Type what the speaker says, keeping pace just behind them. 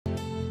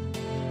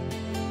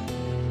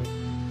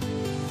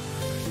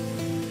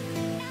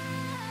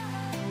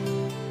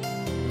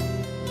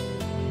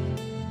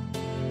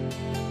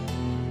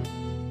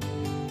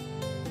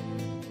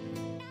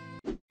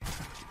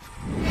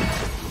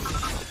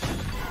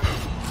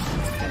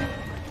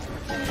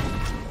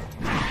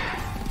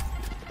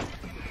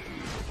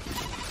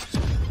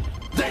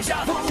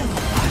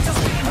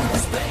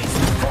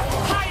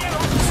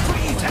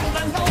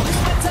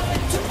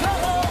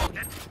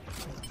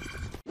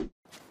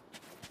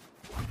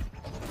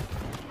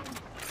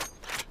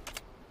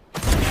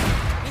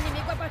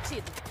Inimigo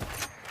abatido.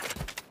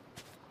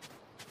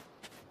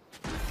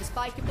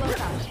 Spike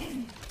plantado.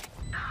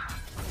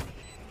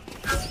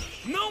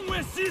 Não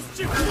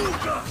existe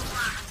fuga!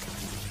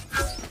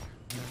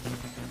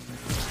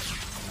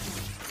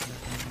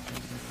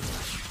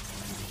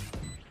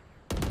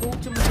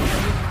 Último.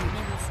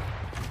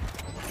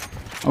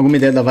 Alguma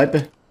ideia da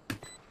Viper?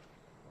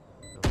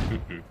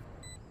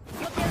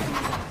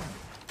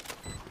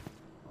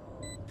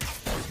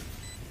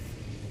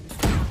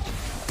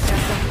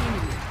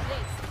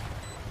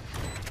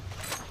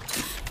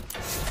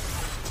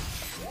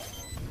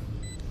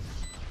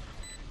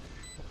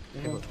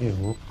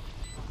 Errou.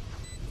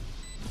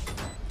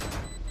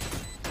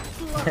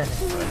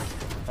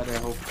 Cara,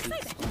 errou.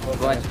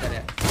 Bote,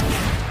 cara.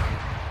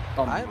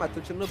 Toma. Ai,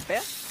 matou tiro no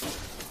pé.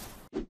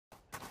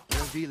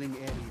 Revealing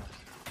area.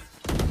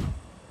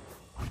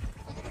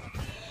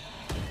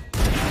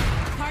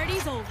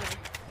 Party's over.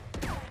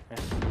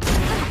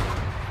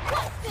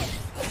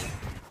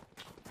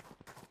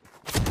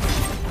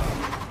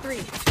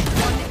 Three.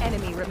 One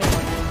enemy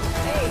remaining.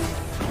 Hey.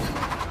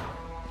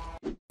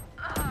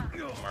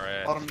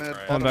 Bottom mid.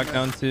 Going back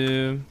down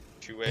to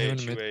 2A,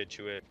 2A,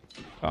 2A.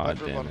 God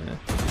damn it.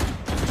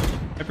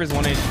 Viper's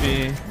 1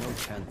 HP. No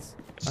chance.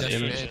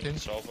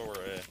 Salva or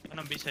A? One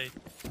on B side.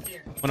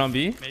 One on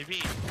B?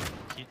 Maybe.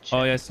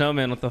 Oh yeah,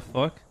 Snowman, what the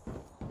fuck?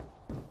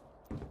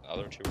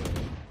 Other 2A.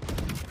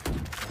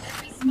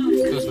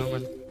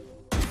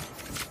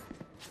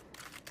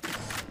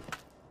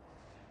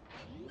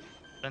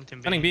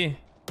 Running B.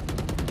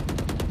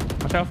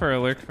 Watch out for a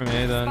lurk from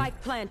A then.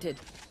 Spike planted.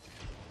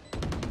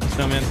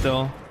 Snowman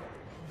still.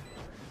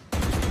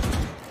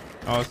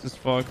 Oh, this is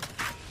fucked.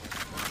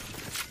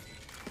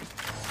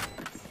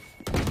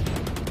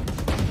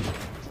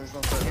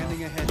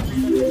 Scanning ahead.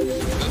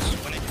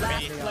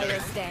 Last player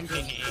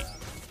standing.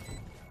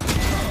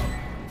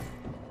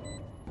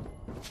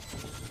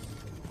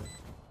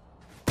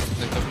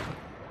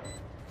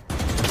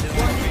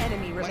 One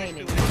enemy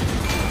remaining.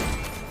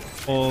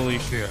 Holy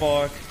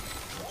fuck.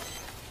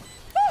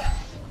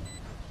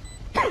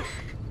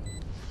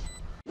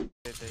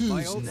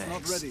 My ult's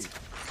not ready.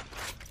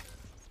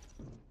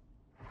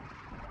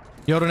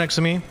 Yoda next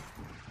to me.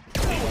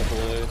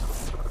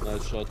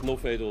 Nice shot. No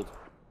fade ult.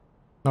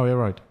 No, you're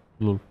right.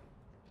 Lul.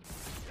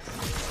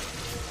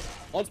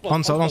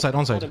 On side. I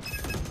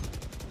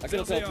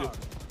cannot help you.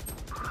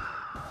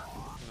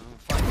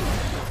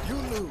 You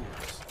lose.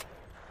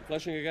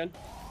 Flashing again.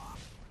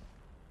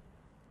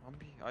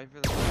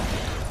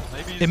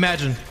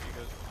 Imagine.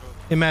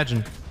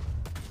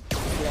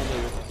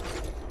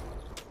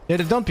 Yeah,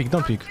 don't peek.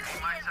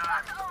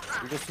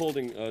 I'm just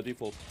holding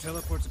default.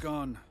 Teleport's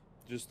gone.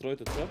 Destroy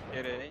the trap.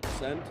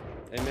 Send.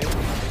 Aim.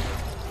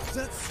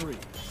 That's three.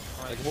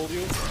 I can hold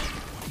you.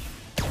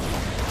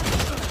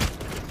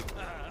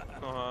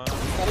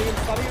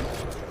 Cutting him.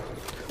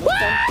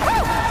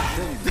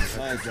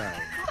 Nice job.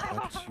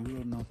 But you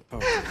are not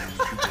powerful.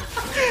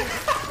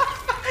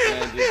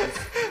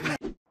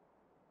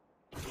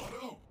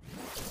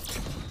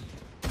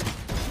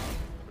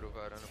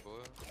 Varanda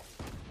boa.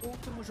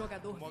 Último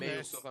jogador.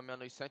 Meio, sova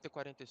menos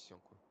 145.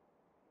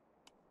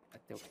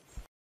 Até o...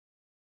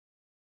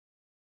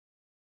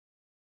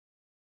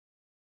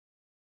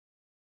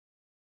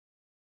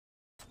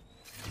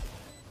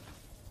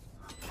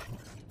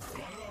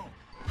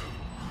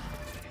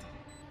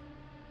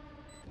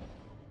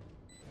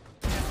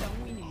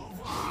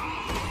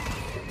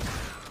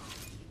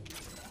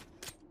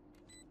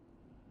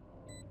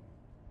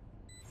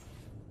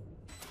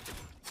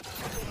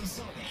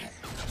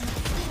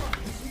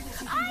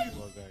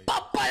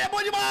 Papai é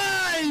bom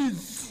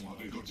demais!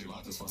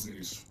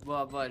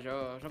 Boa,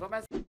 jogou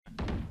mais.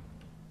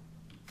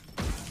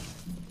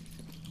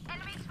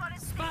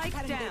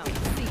 Spike down.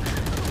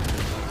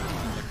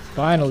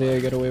 Finally, I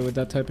get away with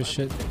that type of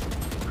shit.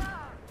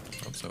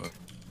 Hope so. Open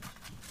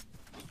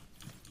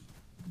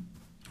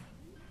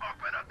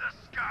up the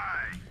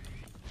sky.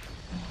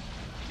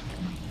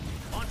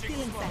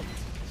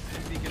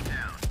 Beacon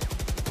down.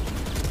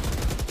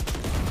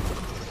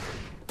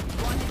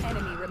 One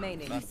enemy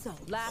remaining.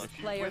 Last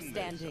player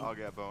standing. I'll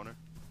get boner.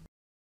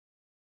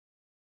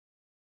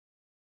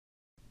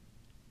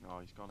 No,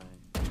 he's gonna.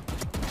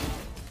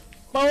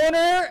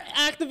 Boner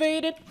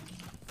activated.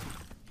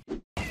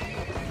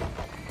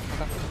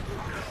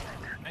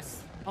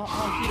 Nice.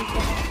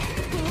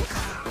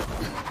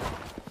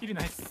 Really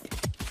nice.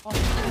 One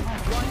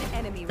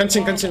enemy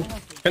Continue.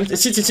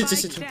 City.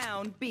 Spike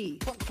down B.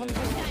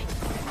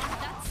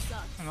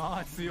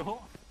 아,強.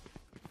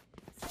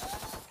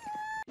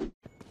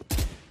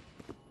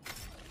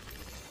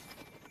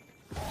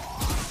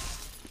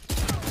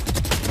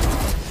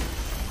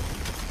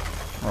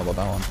 How about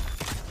that one?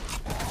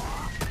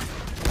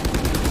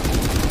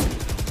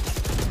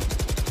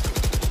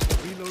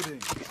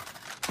 Reloading.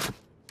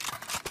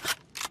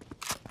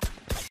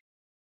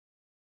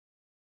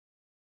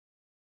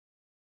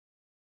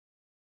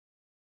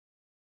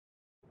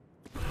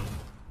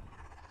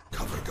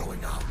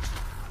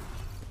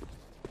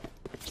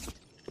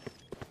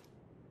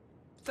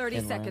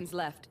 30 seconds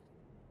left.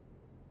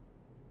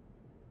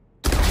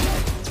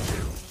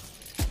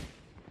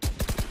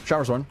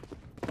 Shower's one.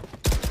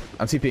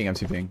 I'm TPing, I'm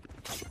TPing.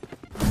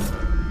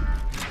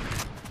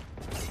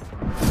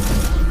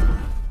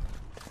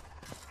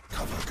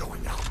 Cover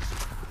going out.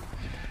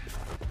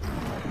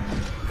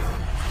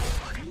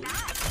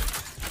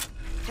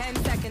 10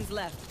 seconds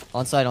left.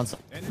 On side, on side.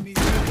 Enemy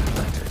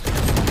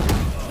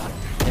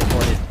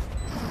Imported.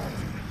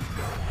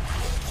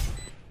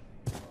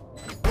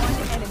 One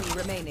enemy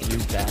remaining. You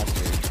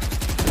bastard.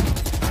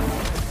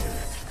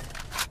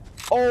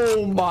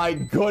 Oh my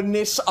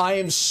goodness, I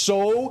am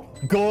so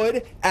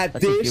good at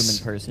That's a this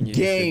human person. You just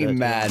did game,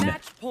 that to man.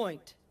 Match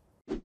point.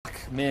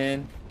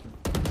 Man,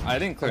 I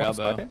didn't clear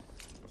elbow.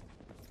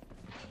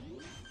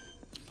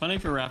 Plenty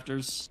for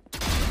rafters.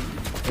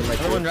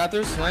 Another one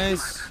Raptors,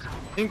 nice.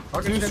 I think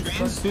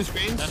two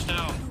screens. Dash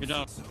down. Good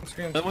job.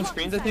 Another one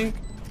screens, I think.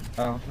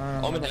 Oh, no.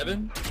 Home in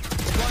heaven.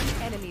 One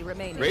enemy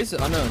remaining. Raise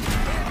it, unknown.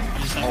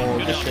 Oh,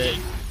 Good shit.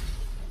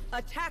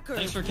 Attackers.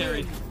 Thanks for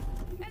carry.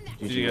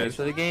 GG guys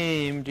for the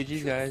game.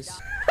 GG's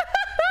guys.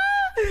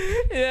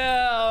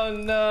 Yeah, oh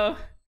no.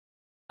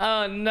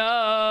 Oh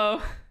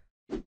no.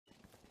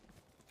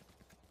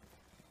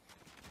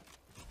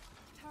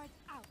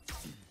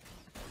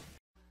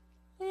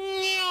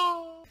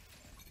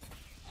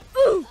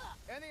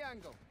 Any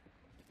angle.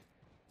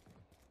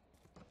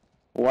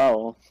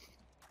 Wow.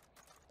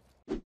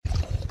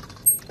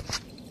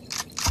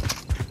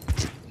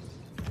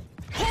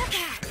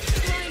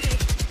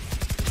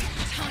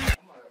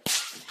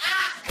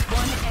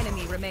 One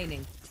enemy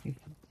remaining.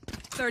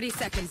 30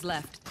 seconds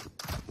left.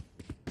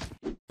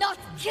 Not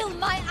kill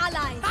my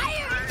ally.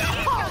 Fire in the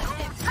hole.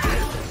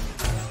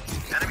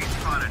 Enemy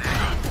spotted.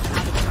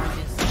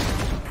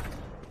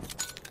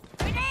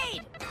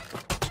 Grenade.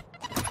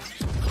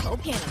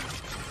 Okay.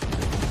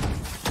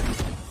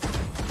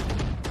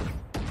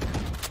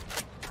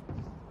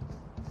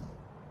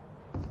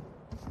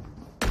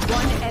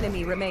 One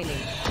enemy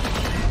remaining.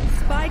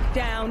 Spike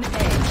down A.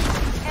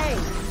 A.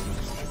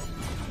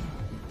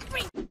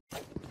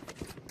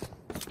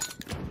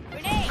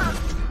 Grenade.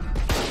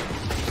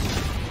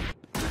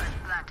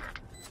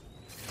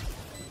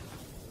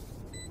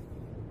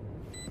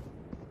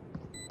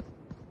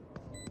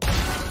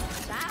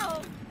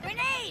 Down.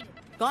 Grenade.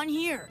 Gone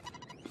here.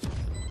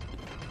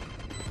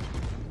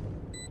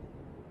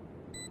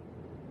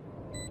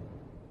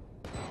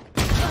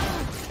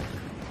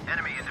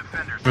 Enemy and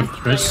defenders. Good,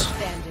 Chris.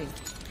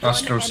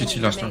 Last row, CT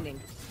last row.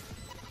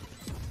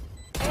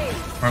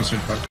 One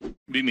sweet back.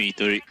 Be me,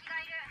 30.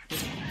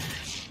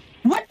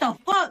 What the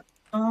fuck?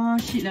 Oh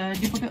shit lah,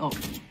 dia pakai op.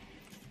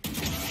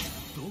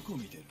 どこ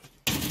見てる?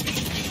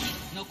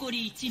 残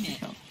り1名。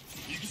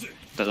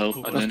 Hello,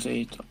 and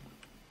then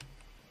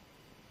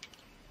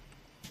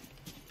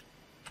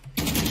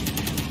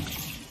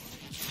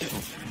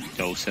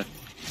closer.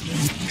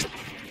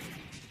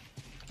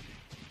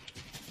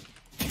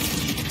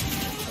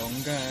 Wrong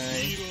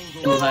guy.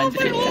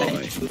 200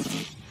 guys.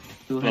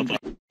 200.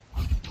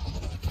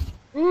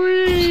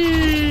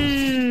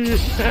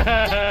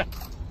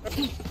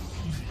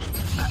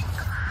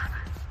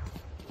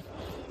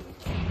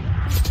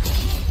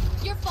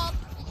 Your fault.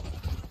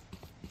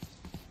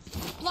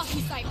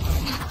 Lucky sight.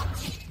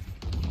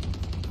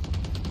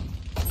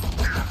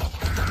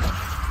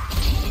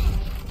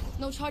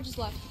 No charges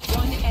left.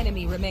 One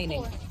enemy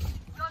remaining.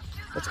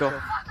 Let's go.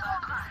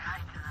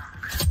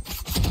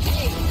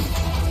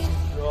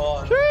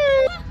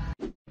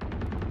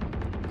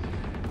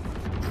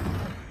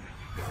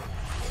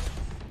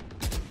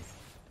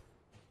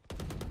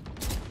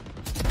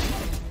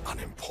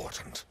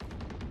 Unimportant.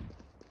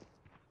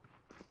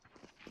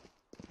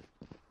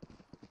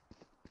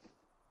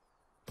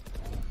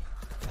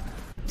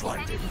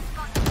 Blinded.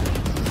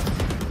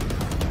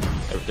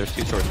 There's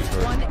two short, two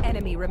short. One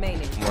enemy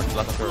remaining. More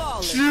left of her.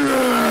 Flawless.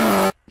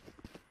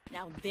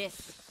 Now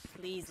this,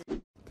 please.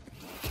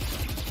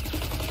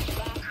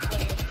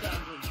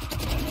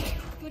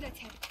 Good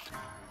attack.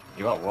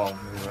 You got wall,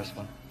 maybe the rest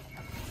one.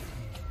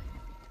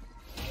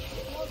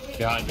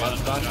 Behind.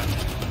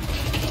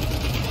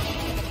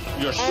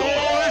 You're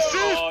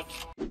so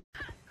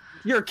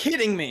You're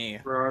kidding me.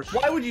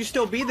 Why would you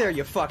still be there,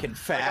 you fucking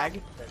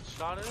fag?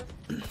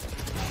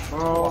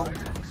 Oh,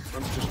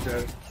 I'm just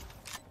dead.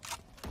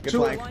 Good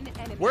flank. One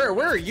enemy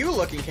Where are you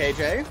looking,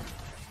 KJ?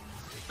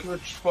 Good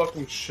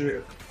fucking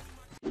shit.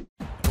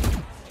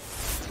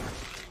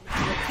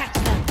 Catch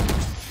them.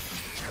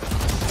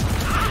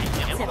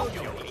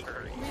 Reloading.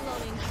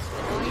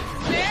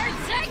 Where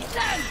takes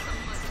them?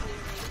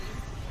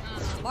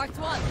 Marked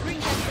one. Bring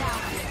them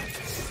down.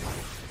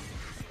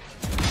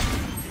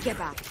 Get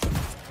back.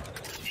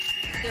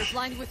 They're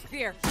blind with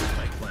fear.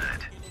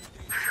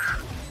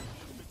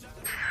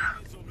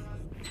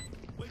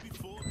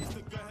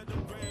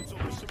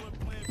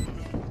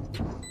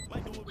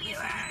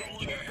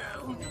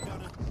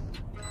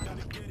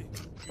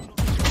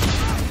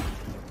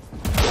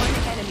 One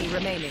enemy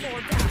remaining.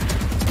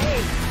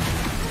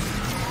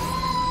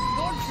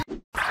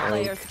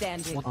 Player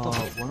standing.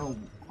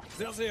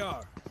 There they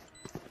are.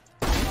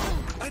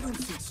 I don't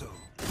think so.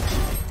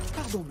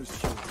 Pardon,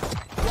 monsieur.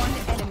 One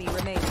enemy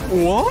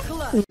remaining. What?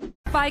 Clutch.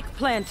 Spike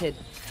planted.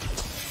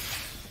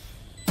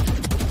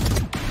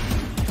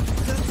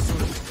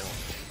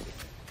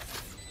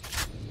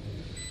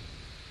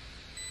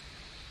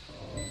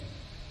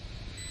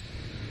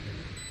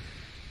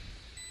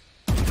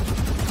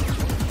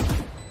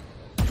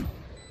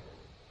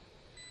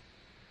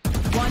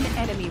 One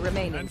enemy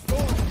remaining.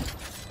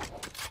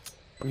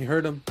 You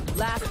heard him.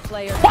 Last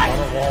player. On the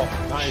wall.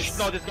 Nice.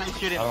 No, this guy's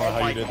shooting. I don't know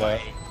how you did that.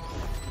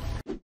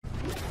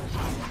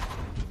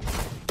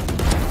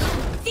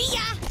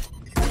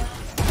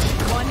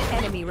 One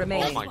enemy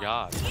remaining. Oh my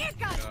god.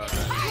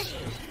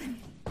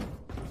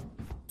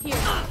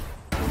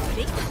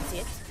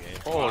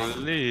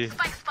 Holy.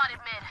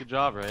 Good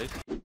job, right?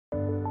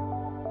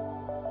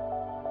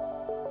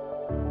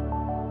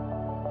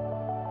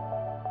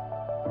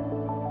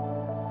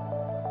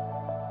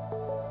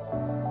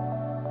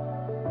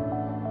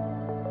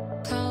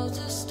 Clouds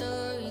are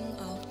stirring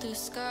up the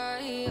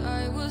sky.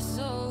 I was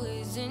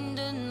always in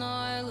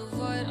denial of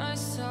what I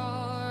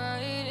saw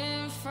right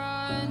in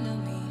front of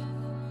me.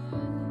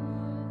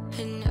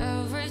 And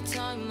every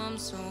time I'm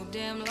so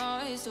damn lost.